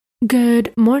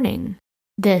Good morning.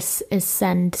 This is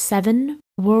Send 7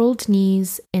 World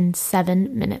News in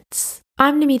 7 minutes.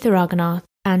 I'm Namitha Raghunath,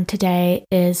 and today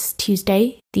is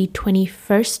Tuesday, the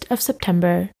 21st of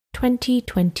September,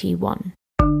 2021.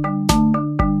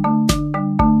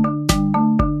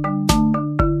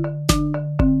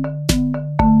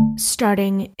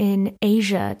 Starting in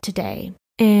Asia today.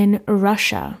 In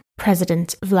Russia,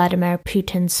 President Vladimir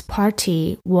Putin's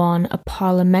party won a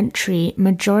parliamentary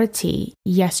majority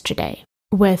yesterday.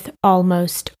 With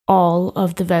almost all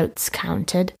of the votes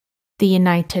counted, the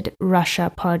United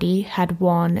Russia Party had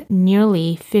won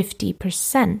nearly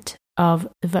 50% of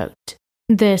the vote.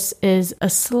 This is a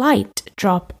slight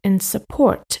drop in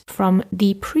support from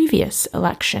the previous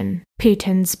election.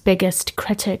 Putin's biggest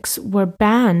critics were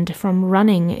banned from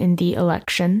running in the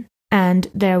election, and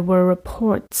there were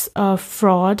reports of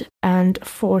fraud and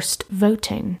forced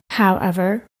voting.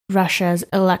 However, Russia's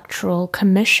Electoral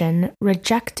Commission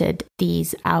rejected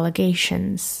these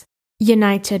allegations.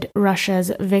 United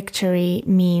Russia's victory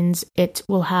means it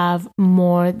will have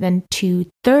more than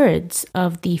 2/3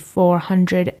 of the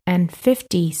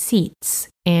 450 seats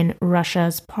in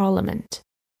Russia's parliament.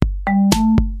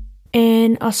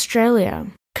 In Australia,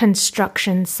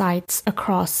 construction sites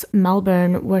across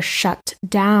Melbourne were shut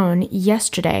down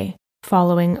yesterday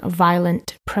following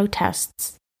violent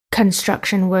protests.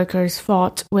 Construction workers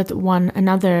fought with one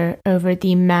another over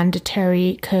the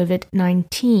mandatory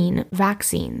COVID-19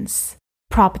 vaccines.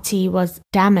 Property was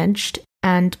damaged,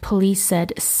 and police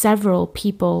said several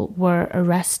people were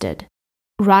arrested.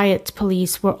 Riot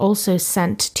police were also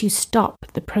sent to stop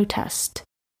the protest.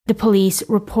 The police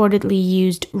reportedly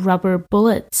used rubber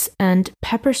bullets and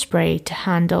pepper spray to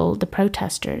handle the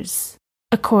protesters.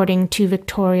 According to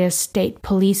Victoria's State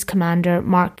Police Commander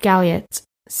Mark Galliot,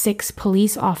 6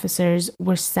 police officers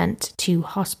were sent to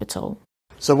hospital.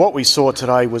 So what we saw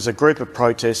today was a group of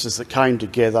protesters that came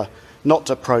together not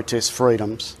to protest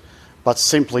freedoms, but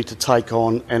simply to take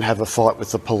on and have a fight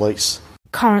with the police.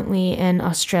 Currently in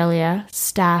Australia,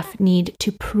 staff need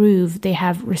to prove they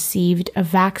have received a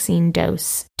vaccine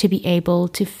dose to be able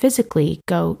to physically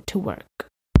go to work.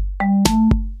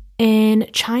 In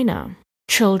China,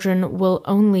 children will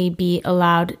only be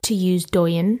allowed to use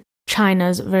Douyin,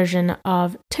 China's version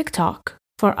of TikTok,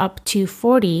 for up to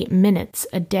 40 minutes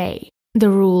a day. The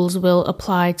rules will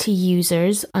apply to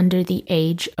users under the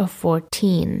age of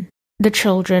 14. The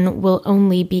children will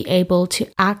only be able to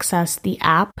access the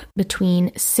app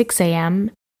between 6 a.m.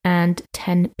 and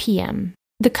 10 p.m.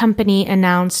 The company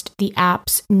announced the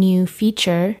app's new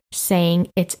feature, saying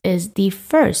it is the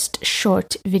first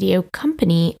short video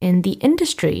company in the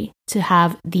industry to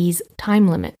have these time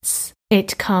limits.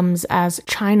 It comes as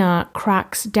China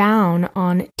cracks down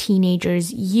on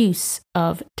teenagers' use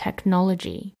of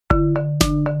technology.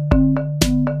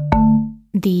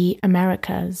 The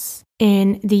Americas.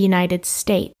 In the United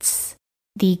States,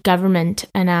 the government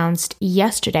announced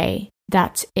yesterday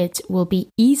that it will be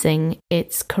easing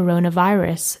its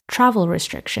coronavirus travel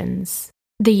restrictions.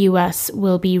 The US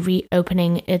will be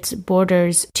reopening its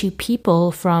borders to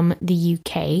people from the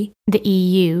UK, the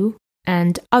EU,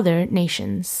 and other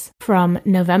nations. From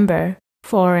November,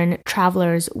 foreign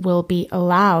travelers will be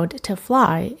allowed to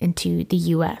fly into the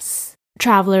US.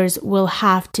 Travelers will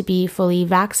have to be fully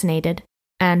vaccinated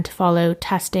and follow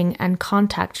testing and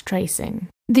contact tracing.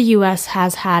 The US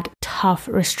has had tough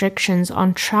restrictions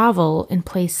on travel in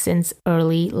place since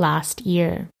early last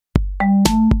year.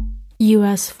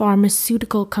 US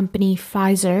pharmaceutical company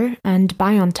Pfizer and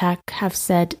BioNTech have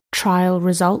said trial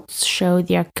results show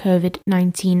their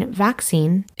COVID-19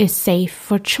 vaccine is safe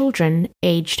for children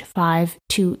aged 5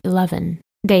 to 11.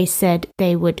 They said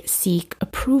they would seek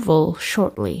approval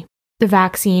shortly. The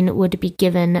vaccine would be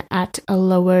given at a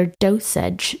lower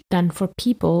dosage than for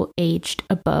people aged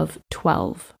above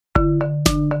 12.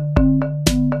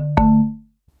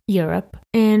 Europe.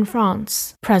 In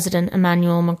France, President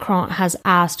Emmanuel Macron has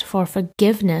asked for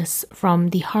forgiveness from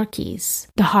the Harkis.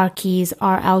 The Harkis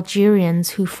are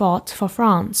Algerians who fought for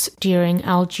France during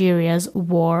Algeria's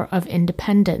War of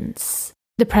Independence.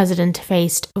 The president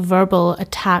faced verbal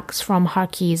attacks from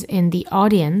Harkis in the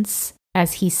audience,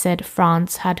 as he said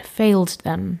France had failed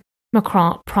them.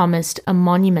 Macron promised a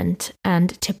monument and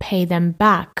to pay them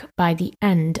back by the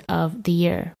end of the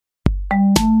year.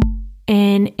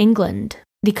 In England,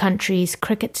 the country's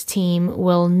cricket team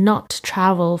will not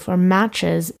travel for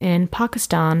matches in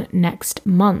Pakistan next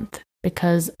month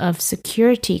because of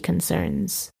security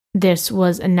concerns. This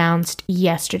was announced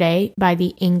yesterday by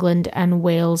the England and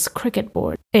Wales Cricket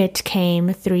Board. It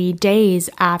came 3 days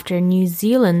after New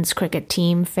Zealand's cricket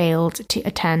team failed to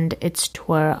attend its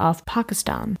tour of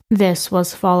Pakistan. This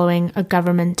was following a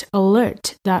government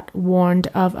alert that warned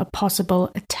of a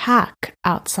possible attack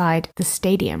outside the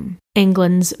stadium.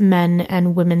 England's men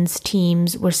and women's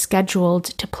teams were scheduled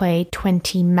to play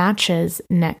 20 matches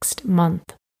next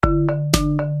month.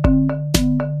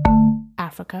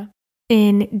 Africa.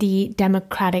 In the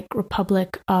Democratic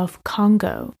Republic of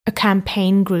Congo, a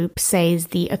campaign group says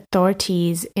the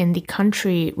authorities in the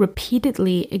country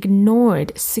repeatedly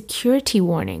ignored security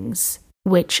warnings,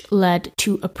 which led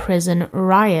to a prison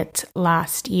riot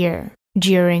last year.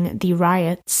 During the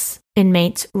riots,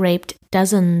 inmates raped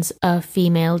dozens of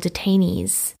female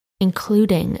detainees,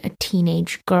 including a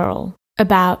teenage girl.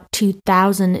 About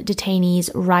 2,000 detainees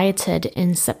rioted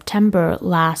in September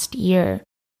last year,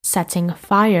 setting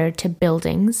fire to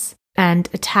buildings and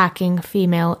attacking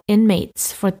female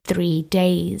inmates for 3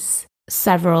 days.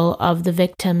 Several of the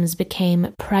victims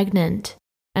became pregnant,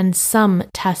 and some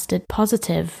tested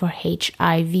positive for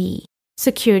HIV.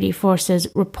 Security forces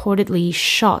reportedly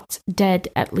shot dead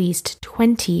at least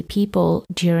 20 people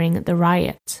during the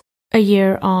riot. A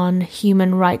year on,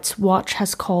 Human Rights Watch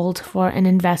has called for an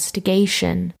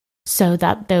investigation so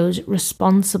that those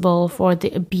responsible for the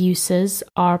abuses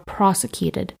are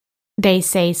prosecuted. They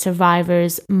say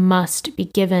survivors must be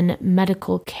given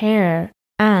medical care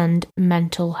and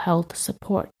mental health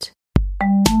support.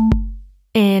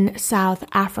 In South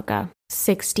Africa,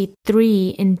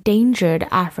 63 endangered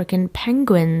African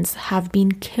penguins have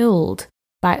been killed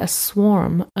by a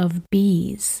swarm of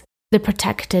bees. The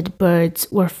protected birds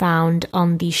were found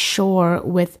on the shore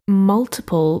with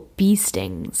multiple bee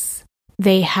stings.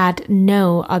 They had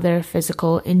no other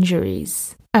physical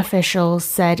injuries. Officials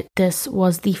said this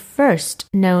was the first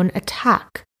known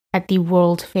attack at the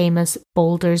world-famous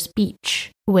Boulders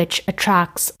Beach, which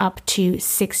attracts up to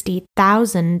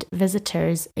 60,000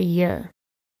 visitors a year.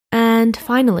 And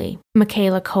finally,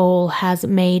 Michaela Coel has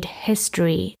made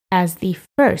history as the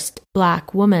first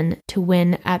Black woman to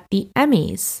win at the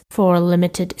Emmys for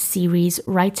limited series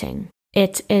writing.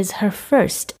 It is her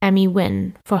first Emmy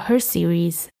win for her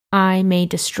series, I May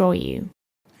Destroy You.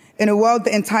 In a world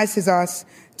that entices us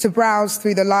to browse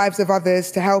through the lives of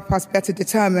others to help us better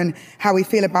determine how we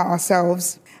feel about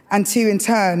ourselves, and to, in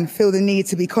turn, feel the need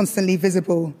to be constantly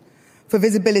visible. For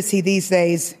visibility these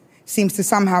days seems to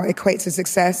somehow equate to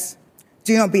success.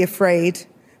 Do not be afraid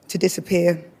to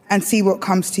disappear and see what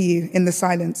comes to you in the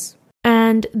silence.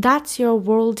 And that's your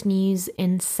world news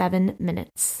in 7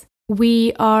 minutes.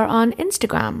 We are on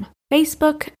Instagram,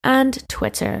 Facebook, and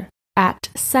Twitter at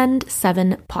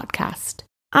Send7Podcast.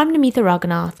 I'm Namitha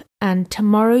Raghunath, and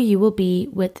tomorrow you will be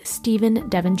with Stephen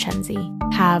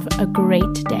DeVincenzi. Have a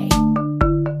great day.